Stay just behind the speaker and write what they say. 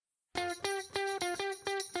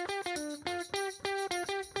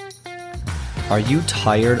Are you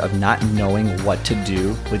tired of not knowing what to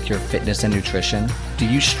do with your fitness and nutrition? Do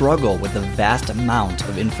you struggle with the vast amount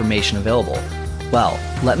of information available? Well,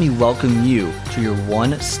 let me welcome you to your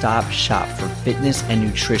one-stop shop for fitness and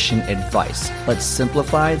nutrition advice. Let's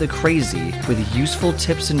simplify the crazy with useful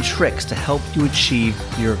tips and tricks to help you achieve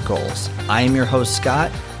your goals. I am your host,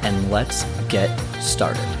 Scott, and let's get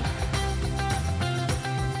started.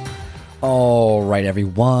 All right,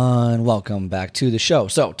 everyone, welcome back to the show.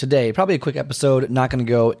 So today, probably a quick episode, not going to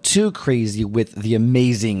go too crazy with the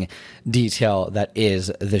amazing detail that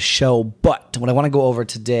is the show. But what I want to go over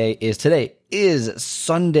today is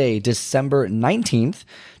Sunday, December 19th,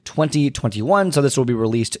 2021. So this will be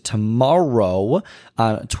released tomorrow,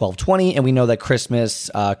 12/20. And we know that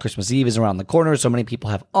Christmas Eve is around the corner. So many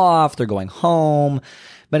people have off. They're going home.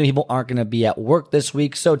 Many people aren't going to be at work this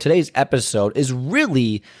week. So today's episode is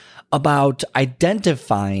really about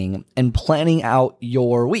identifying and planning out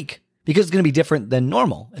your week, because it's going to be different than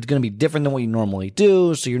normal. It's going to be different than what you normally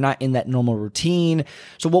do. So you're not in that normal routine.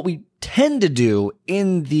 So what we tend to do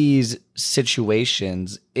in these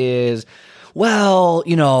situations is, well,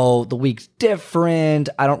 the week's different.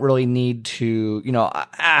 I don't really need to,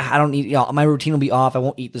 I don't need, my routine will be off. I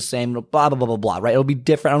won't eat the same, blah, blah, blah, blah, blah, right? It'll be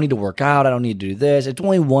different. I don't need to work out. I don't need to do this. It's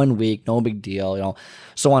only 1 week. No big deal,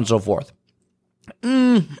 so on and so forth.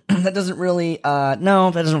 That doesn't really,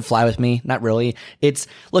 no, that doesn't fly with me. Not really.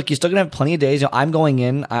 Look, you're still gonna have plenty of days. I'm going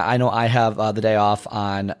in. I know I have the day off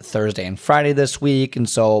on Thursday and Friday this week, and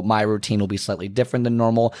so my routine will be slightly different than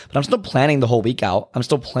normal. But I'm still planning the whole week out. I'm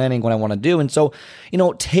still planning what I want to do, and so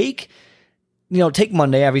take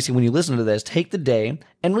Monday. Obviously, when you listen to this, take the day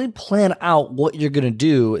and really plan out what you're gonna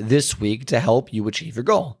do this week to help you achieve your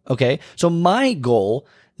goal. Okay, so my goal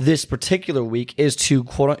this particular week is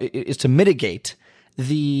to mitigate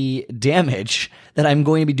the damage that I'm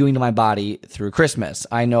going to be doing to my body through Christmas.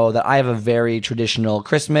 I know that I have a very traditional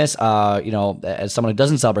Christmas. As someone who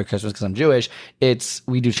doesn't celebrate Christmas because I'm Jewish,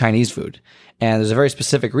 we do Chinese food. And there's a very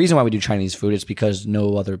specific reason why we do Chinese food. It's because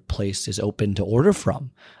no other place is open to order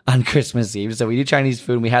from on Christmas Eve. So we do Chinese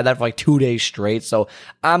food, and we had that for like 2 days straight. So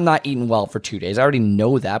I'm not eating well for 2 days. I already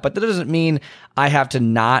know that, but that doesn't mean I have to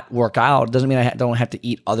not work out. It doesn't mean I don't have to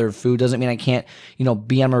eat other food. It doesn't mean I can't,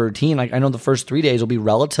 be on my routine. Like, I know the first 3 days will be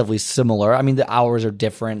relatively similar. I mean, the hours are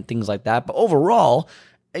different, things like that. But overall,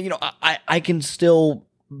 I can still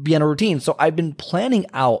be on a routine. So I've been planning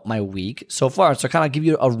out my week so far. So I kind of give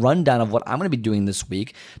you a rundown of what I'm going to be doing this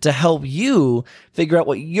week to help you figure out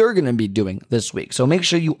what you're going to be doing this week. So make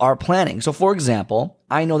sure you are planning. So for example,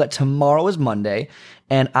 I know that tomorrow is Monday,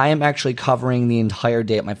 and I am actually covering the entire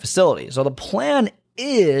day at my facility. So the plan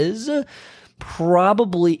is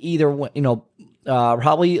probably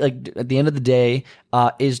probably like at the end of the day,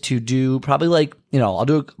 is to do probably like, I'll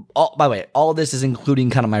do, by the way, all of this is including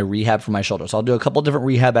kind of my rehab for my shoulder. So I'll do a couple different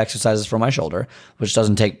rehab exercises for my shoulder, which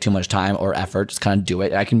doesn't take too much time or effort. Just kind of do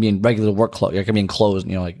it. I can be in regular work clothes. I can be in clothes,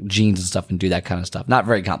 like jeans and stuff, and do that kind of stuff. Not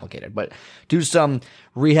very complicated, but do some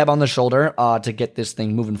rehab on the shoulder, to get this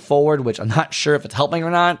thing moving forward, which I'm not sure if it's helping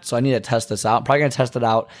or not. So I need to test this out. I'm probably going to test it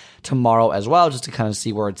out tomorrow as well, just to kind of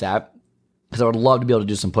see where it's at. Because I would love to be able to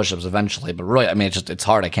do some push-ups eventually, but really, it's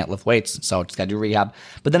hard. I can't lift weights, so I just got to do rehab.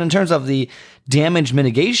 But then in terms of the damage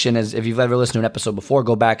mitigation, as if you've ever listened to an episode before,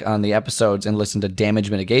 go back on the episodes and listen to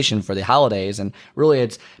damage mitigation for the holidays. And really,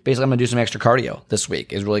 it's basically I'm going to do some extra cardio this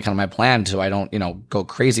week is really kind of my plan, so I don't, go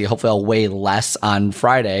crazy. Hopefully, I'll weigh less on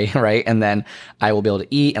Friday, right? And then I will be able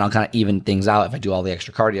to eat, and I'll kind of even things out if I do all the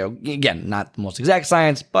extra cardio. Again, not the most exact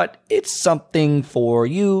science, but it's something for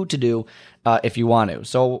you to do if you want to.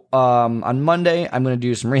 So on Monday, I'm going to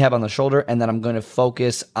do some rehab on the shoulder, and then I'm going to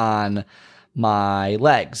focus on my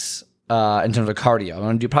legs in terms of cardio. I'm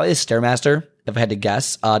going to do probably a Stairmaster, if I had to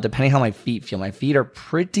guess, depending how my feet feel. My feet are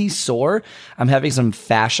pretty sore. I'm having some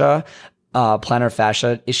plantar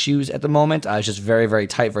fascia issues at the moment. It's just very, very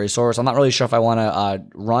tight, very sore. So I'm not really sure if I want to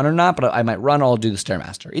run or not, but I might run or I'll do the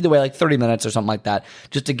Stairmaster. Either way, like 30 minutes or something like that,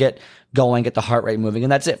 just to get going, get the heart rate moving.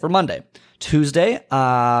 And that's it for Monday. Tuesday,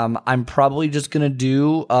 I'm probably just going to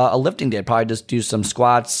do a lifting day. Probably just do some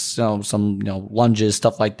squats, some lunges,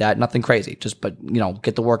 stuff like that. Nothing crazy,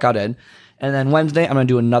 get the workout in. And then Wednesday, I'm going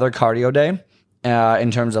to do another cardio day. In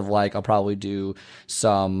terms of I'll probably do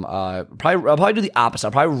some, I'll probably do the opposite.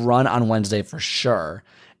 I'll probably run on Wednesday for sure.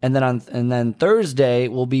 And then Thursday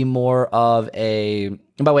will be more of a, and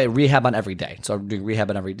by the way, rehab on every day. So I'm doing rehab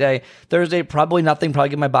on every day. Thursday, probably nothing, probably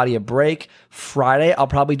give my body a break. Friday, I'll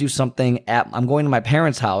probably do something I'm going to my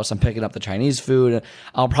parents' house. I'm picking up the Chinese food.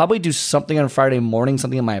 I'll probably do something on Friday morning,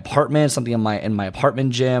 something in my apartment, something in my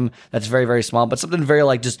apartment gym. That's very, very small, but something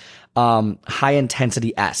very just high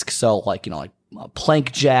intensity-esque. So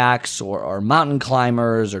plank jacks or mountain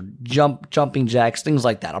climbers or jumping jacks, things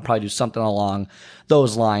like that. I'll probably do something along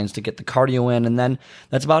those lines to get the cardio in, and then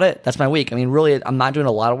that's about it. That's my week. I mean, really, I'm not doing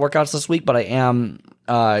a lot of workouts this week, but I am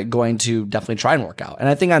going to definitely try and work out. And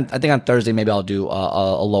I think on Thursday maybe I'll do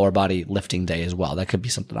a lower body lifting day as well. That could be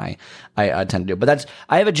something I tend to do. But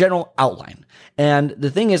I have a general outline. And the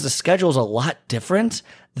thing is, the schedule is a lot different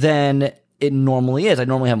than it normally is. I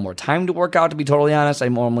normally have more time to work out, to be totally honest. I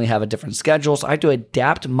normally have a different schedule. So I have to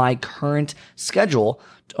adapt my current schedule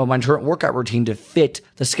or my current workout routine to fit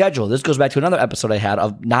the schedule. This goes back to another episode I had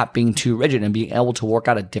of not being too rigid and being able to work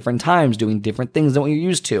out at different times, doing different things than what you're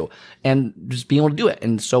used to, and just being able to do it.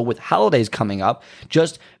 And so with holidays coming up,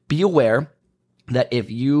 just be aware that if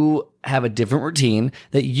you have a different routine,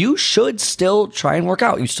 that you should still try and work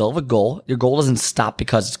out. You still have a goal. Your goal doesn't stop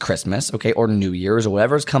because it's Christmas, okay, or New Year's or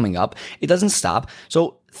whatever is coming up. It doesn't stop.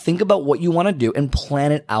 So think about what you want to do and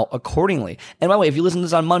plan it out accordingly. And by the way, if you listen to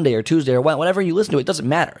this on Monday or Tuesday or whenever you listen to it, it doesn't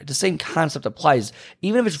matter. The same concept applies.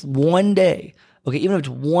 Even if it's one day, okay, even if it's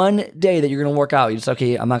one day that you're going to work out, you just,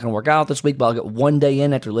 okay, I'm not going to work out this week, but I'll get one day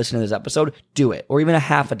in after listening to this episode, do it. Or even a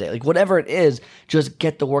half a day. Like whatever it is, just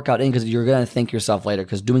get the workout in because you're going to thank yourself later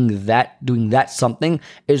because doing that something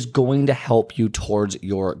is going to help you towards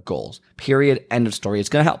your goals. Period. End of story. It's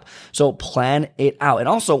going to help. So plan it out. And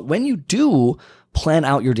also when you do plan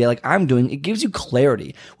out your day like I'm doing, it gives you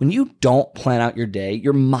clarity. When you don't plan out your day,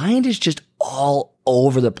 your mind is just all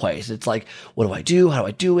over the place. It's like, what do I do? How do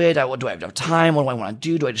I do it? Do I have enough time? What do I want to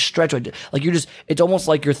do? Do I just stretch? It's almost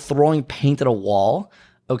like you're throwing paint at a wall.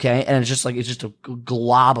 Okay. And it's just a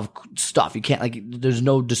glob of stuff. You can't there's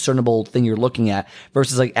no discernible thing you're looking at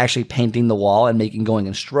versus like actually painting the wall and going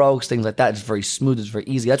in strokes, things like that. It's very smooth. It's very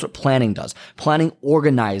easy. That's what planning does. Planning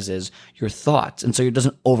organizes your thoughts. And so it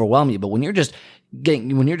doesn't overwhelm you. But when you're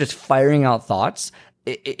just firing out thoughts,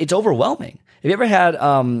 it's overwhelming. Have you ever had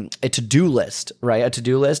a to-do list, right? A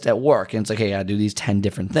to-do list at work, and it's like, hey, I do these 10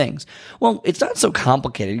 different things. Well, it's not so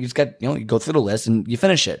complicated. You just got, you go through the list and you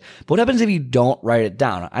finish it. But what happens if you don't write it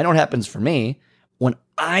down? I know what happens for me. When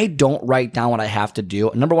I don't write down what I have to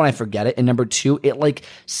do, number one, I forget it, and number two, it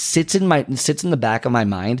sits in the back of my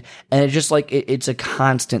mind, and it's just it's a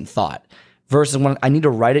constant thought. Versus when I need to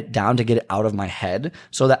write it down to get it out of my head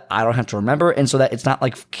so that I don't have to remember and so that it's not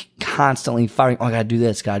constantly firing. Oh, I gotta do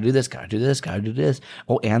this, gotta do this, gotta do this, gotta do this.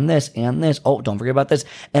 Oh, and this, and this. Oh, don't forget about this.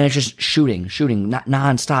 And it's just shooting, not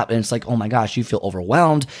nonstop. And it's like, oh my gosh, you feel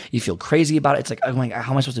overwhelmed. You feel crazy about it. It's like, oh my God,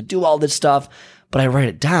 how am I supposed to do all this stuff? But I write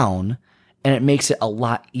it down and it makes it a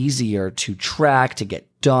lot easier to track, to get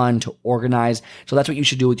done, to organize. So that's what you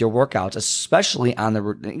should do with your workouts, especially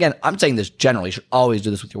again, I'm saying this generally, you should always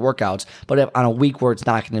do this with your workouts, but if on a week where it's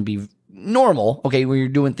not going to be normal, okay, when you're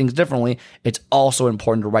doing things differently, it's also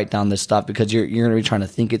important to write down this stuff because you're going to be trying to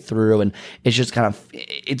think it through, and it's just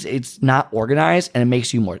it's not organized, and it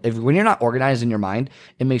makes you when you're not organized in your mind,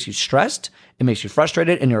 it makes you stressed, it makes you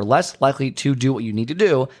frustrated, and you're less likely to do what you need to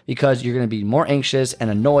do because you're going to be more anxious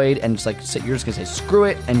and annoyed, and you're just going to say, screw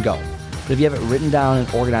it and go. But if you have it written down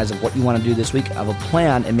and organized of what you want to do this week, of a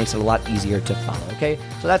plan, it makes it a lot easier to follow, okay?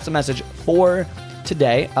 So that's the message for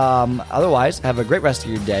today. Otherwise, have a great rest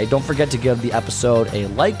of your day. Don't forget to give the episode a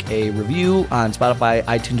review on Spotify,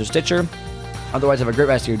 iTunes, or Stitcher. Otherwise, have a great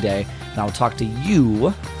rest of your day, and I will talk to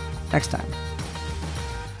you next time.